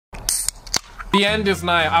The end is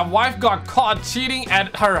nigh. A wife got caught cheating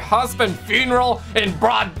at her husband's funeral in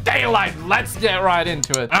broad daylight. Let's get right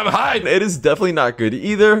into it. I'm hyped. It is definitely not good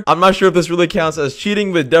either. I'm not sure if this really counts as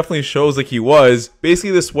cheating, but it definitely shows like he was.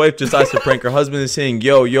 Basically, this wife decides to prank her husband and saying,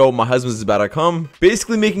 yo, my husband's about to come.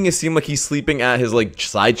 Basically making it seem like he's sleeping at his like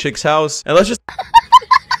side chick's house. And let's just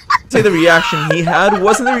say the reaction he had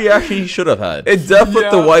wasn't the reaction he should have had. It definitely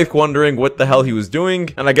left the wife wondering what the hell he was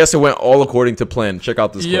doing, and I guess it went all according to plan. Check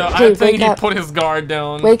out this clip. Yeah, I think he put his guard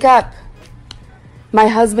down. Wake up. My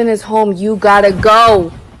husband is home. You gotta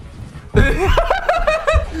go.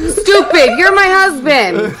 Stupid, you're my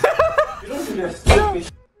husband.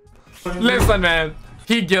 Listen, man.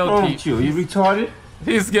 He guilty. You retarded?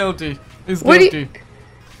 He's guilty. He's guilty.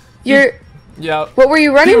 What were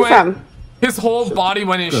you running from? His whole body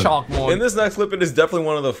went in shock mode. In this next clip, it is definitely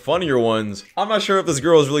one of the funnier ones. I'm not sure if this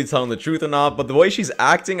girl is really telling the truth or not, but the way she's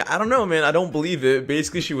acting, I don't know, man. I don't believe it.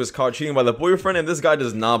 Basically, she was caught cheating by the boyfriend, and this guy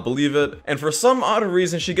does not believe it. And for some odd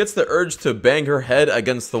reason, she gets the urge to bang her head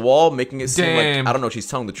against the wall, making it seem like, I don't know, she's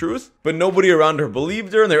telling the truth. But nobody around her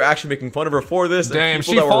believed her, and they're actually making fun of her for this. Damn, and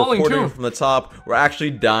people that were reporting from the top were actually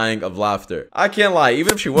dying of laughter. I can't lie.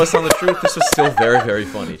 Even if she was telling the truth, this was still very, very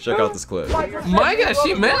funny. Check out this clip. My God,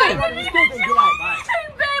 she meant it.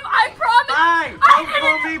 Babe, I promise. Don't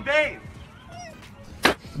call me babe.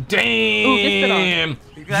 Damn.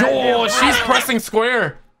 Yo, she's pressing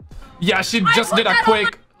square. Yeah, she just did a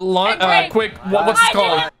quick, what's it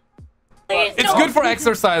called? It's good for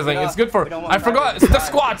exercising. It's good for, I forgot, it's the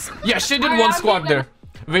squats. Yeah, she did one squat there.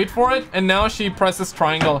 Wait for it, and now she presses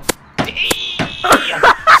triangle.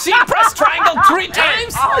 She pressed triangle 3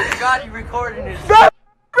 times. Oh God, you recorded it.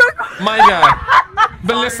 My God.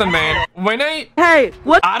 But listen, man, when I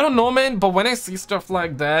don't know, man, but when I see stuff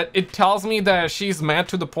like that, it tells me that she's mad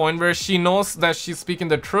to the point where she knows that she's speaking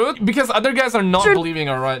the truth, because other guys are not believing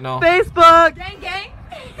her right now. Facebook. Gang.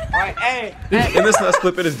 Alright, hey. In this last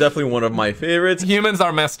clip, it is definitely one of my favorites. Humans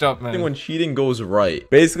are messed up, man. When cheating goes right.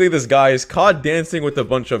 Basically, this guy is caught dancing with a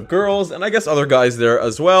bunch of girls, and I guess other guys there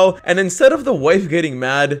as well. And instead of the wife getting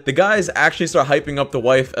mad, the guys actually start hyping up the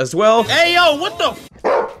wife as well. Hey, yo, what the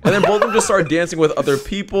And then both of them just start dancing with other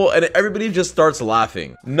people, and everybody just starts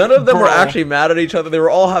laughing. None of them were actually mad at each other. They were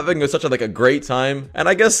all having such a great time. And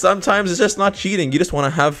I guess sometimes it's just not cheating. You just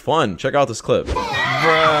want to have fun. Check out this clip.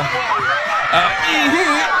 Bruh.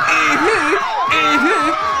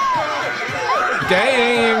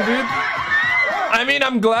 Damn, dude. I mean,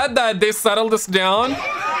 I'm glad that they settled this down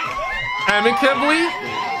amicably,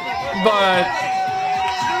 but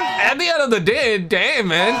at the end of the day, damn,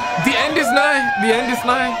 man, the end is nigh. The end is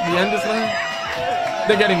nigh. The end is nigh.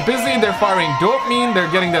 They're getting busy. They're firing dopamine.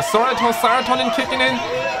 They're getting the serotonin kicking in.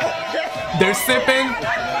 They're sipping.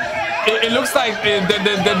 It looks like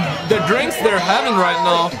the drinks they're having right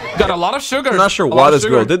now got a lot of sugar. I'm not sure why this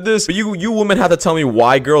girl did this, but you women have to tell me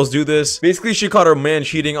why girls do this. Basically, she caught her man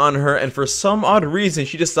cheating on her, and for some odd reason,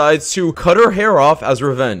 she decides to cut her hair off as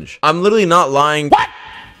revenge. I'm literally not lying. What?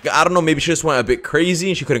 I don't know, maybe she just went a bit crazy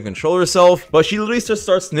and she couldn't control herself, but she literally just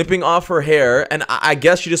starts snipping off her hair, and I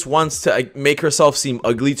guess she just wants to make herself seem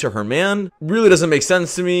ugly to her man. Really doesn't make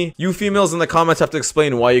sense to me. You females in the comments have to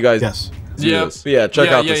explain why you guys do this. But yeah, check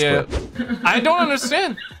out this clip. I don't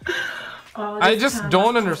understand. I just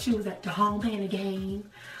don't understand.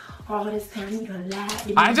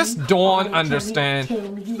 I just don't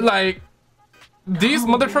understand. Like, these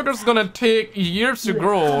motherfuckers gonna take years to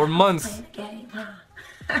grow or months.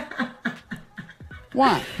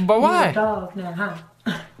 Why? But why?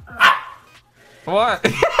 What?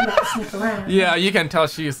 Yeah, you can tell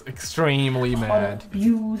she's extremely mad.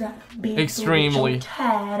 Extremely.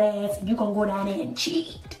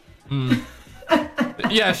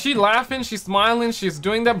 Yeah, she's laughing, she's smiling, she's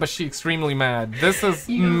doing that, but she's extremely mad. This is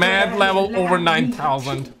mad level over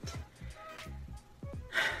 9,000.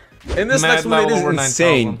 In this next one, it is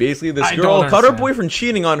insane. Basically, this girl caught her boyfriend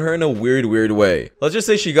cheating on her in a weird way. Let's just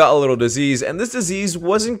say she got a little disease, and this disease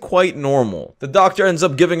wasn't quite normal. The doctor ends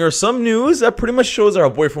up giving her some news that pretty much shows that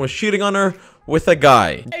her boyfriend was cheating on her with a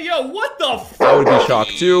guy. Hey, yo, what the f? I would be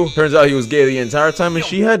shocked too. Turns out he was gay the entire time, and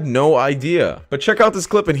she had no idea. But check out this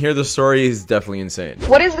clip and hear the story. Is definitely insane.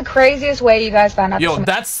 What is the craziest way you guys found out? Yo,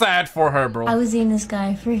 that's sad for her, bro. I was dating this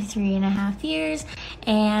guy for 3.5 years,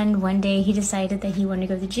 and one day he decided that he wanted to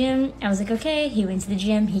go to the gym. I was like, okay. He went to the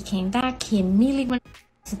gym. He came back. He immediately went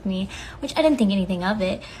with me, which I didn't think anything of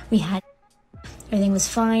it. Everything was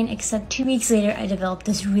fine, except 2 weeks later, I developed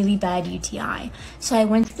this really bad UTI. So I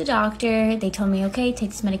went to the doctor. They told me, okay, take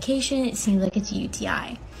this medication. It seems like it's a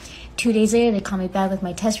UTI. 2 days later, they call me back with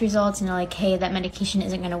my test results and they're like, hey, that medication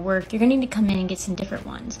isn't going to work. You're going to need to come in and get some different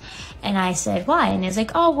ones. And I said, why? And it's like,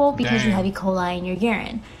 oh, well, because you have E. coli in your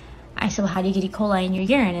urine. I said, well, how do you get E. coli in your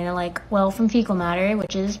urine? And they're like, well, from fecal matter,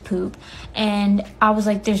 which is poop. And I was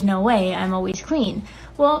like, there's no way, I'm always clean.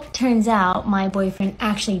 Well, turns out my boyfriend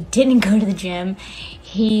actually didn't go to the gym.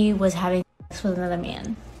 He was having sex with another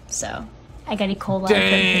man. So I got E. coli.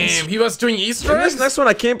 Damn, he was doing Easter eggs? This next one,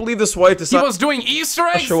 I can't believe this wife decided. He was doing Easter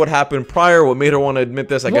eggs? Not sure what happened prior, what made her want to admit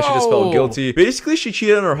this. I guess she just felt guilty. Basically, she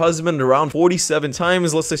cheated on her husband around 47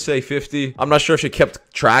 times. Let's just say 50. I'm not sure if she kept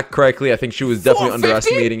track correctly. I think she was definitely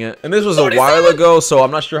underestimating it. And this was 47? a while ago, so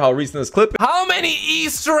I'm not sure how recent this clip is. How many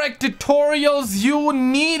Easter egg tutorials you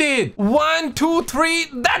needed? 1, 2, 3.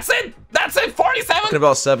 That's it. That's it. 47.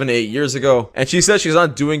 About 7 to 8 years ago. And she says she's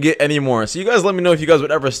not doing it anymore. So you guys let me know if you guys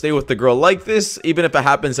would ever stay with the girl like this, even if it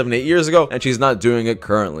happened 7 to 8 years ago and she's not doing it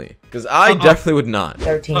currently. Because I definitely would not.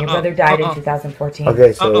 13. Your brother died in 2014.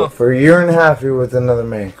 Okay, so for a year and a half you're with another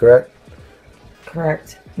man, correct?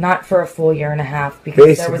 Correct. Not for a full year and a half because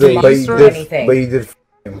basically, there was a anything. But you did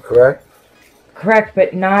him, correct? Correct,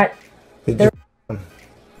 but not.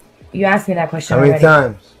 You asked me that question How many already.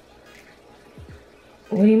 times?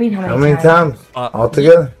 What do you mean, how many times?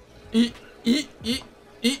 Altogether?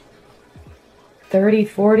 30,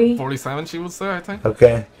 40. 47, she would say, I think.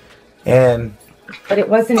 Okay. And... But it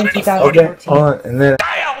wasn't in 2014. Okay, hold on. And then...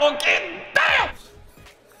 Damn, okay, damn!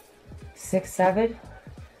 6, 7?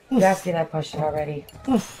 You asked me that question already.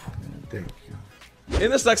 Thank you. In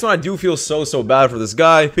this next one, I do feel so bad for this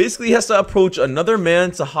guy. Basically, he has to approach another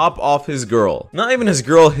man to hop off his girl. Not even his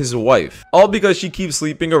girl, his wife. All because she keeps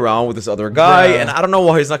sleeping around with this other guy. And I don't know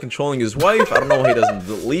why he's not controlling his wife. I don't know why he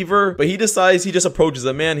doesn't leave her. But he decides, he just approaches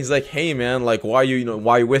a man. He's like, hey man, like why are you,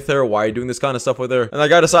 why are you with her? Why are you doing this kind of stuff with her? And the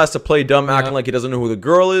guy decides to play dumb, acting like he doesn't know who the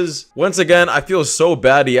girl is. Once again, I feel so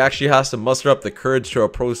bad. He actually has to muster up the courage to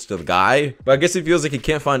approach the guy. But I guess he feels like he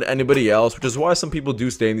can't find anybody else, which is why some people do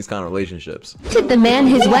stay in these kind of relationships. The man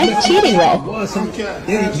his wife cheating with.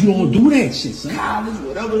 You don't do that shit, son.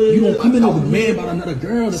 You don't come in with a man about another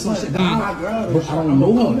girl or some shit. I don't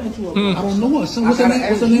know her. I don't know her. Son, what's her name?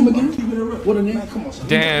 What's her name again? What her name? Come on, son.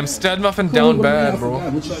 Damn, Stud Muffin down bad, bro.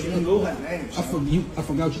 I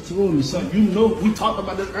forgot you told me, son. You know, we talked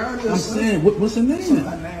about this earlier. I'm saying, what's her name?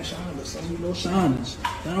 Her name Shonda, son. You know Shonda.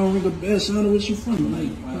 That don't ring a bell, Shonda. What you from?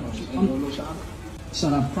 Like,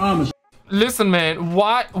 son, I promise. Listen, man,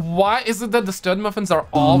 why is it that the Stud Muffins are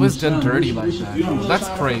always done dirty like that? That's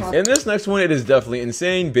crazy. In this next one, it is definitely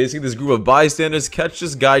insane. Basically, this group of bystanders catch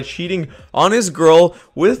this guy cheating on his girl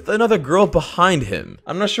with another girl behind him.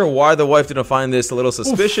 I'm not sure why the wife didn't find this a little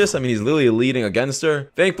suspicious. I mean, he's literally leading against her.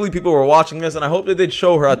 Thankfully, people were watching this, and I hope they did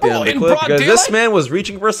show her at the end of the clip, because this man was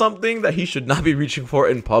reaching for something that he should not be reaching for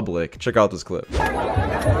in public. Check out this clip.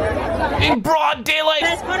 In broad daylight,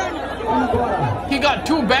 he got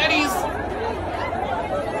 2 baddies.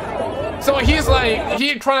 So he's like,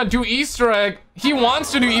 he trying to do Easter egg. He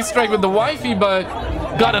wants to do Easter egg with the wifey, but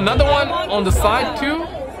got another one on the side too.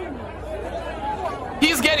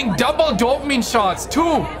 He's getting double dopamine shots.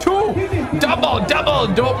 Two double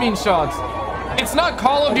dopamine shots. It's not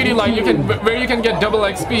Call of Duty like where you can get double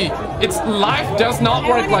XP. It's life does not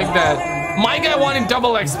work like that. My guy wanted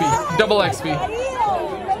double XP. Double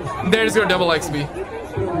XP. There's your double XP.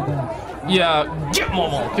 Yeah, get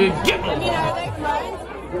Momo, okay, get Momo.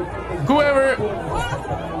 Whoever,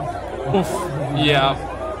 oof, yeah,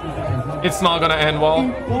 it's not gonna end well.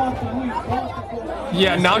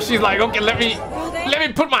 Yeah, now she's like, okay, let me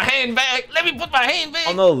put my hand back. Let me put my hand back.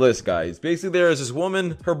 On the list, guys, basically there is this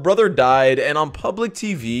woman, her brother died, and on public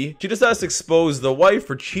TV, she just has to expose the wife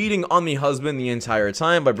for cheating on the husband the entire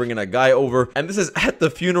time by bringing a guy over, and this is at the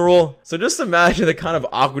funeral. So just imagine the kind of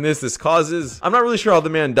awkwardness this causes. I'm not really sure how the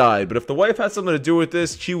man died, but if the wife had something to do with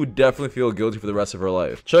this, she would definitely feel guilty for the rest of her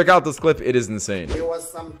life. Check out this clip, it is insane. There was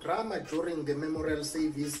some drama during the memorial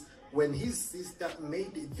service when his sister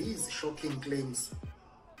made these shocking claims.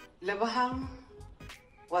 Lebahang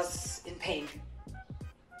was in pain.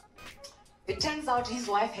 It turns out his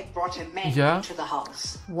wife had brought a man into the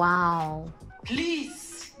house. Wow.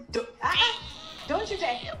 Please, don't you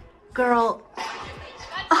dare. Girl.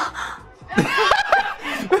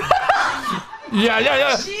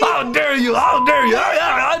 Yeah. How dare you? How dare you?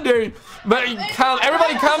 How dare you? But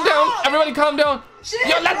everybody calm down. Everybody calm down.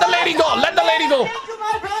 Yo, let the lady go. Let the lady go.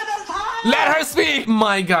 Let her speak.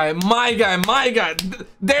 My guy.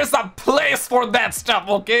 There's a place for that stuff,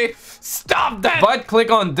 okay? Stop that. But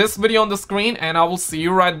click on this video on the screen and I will see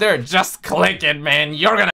you right there. Just click it, man. You're gonna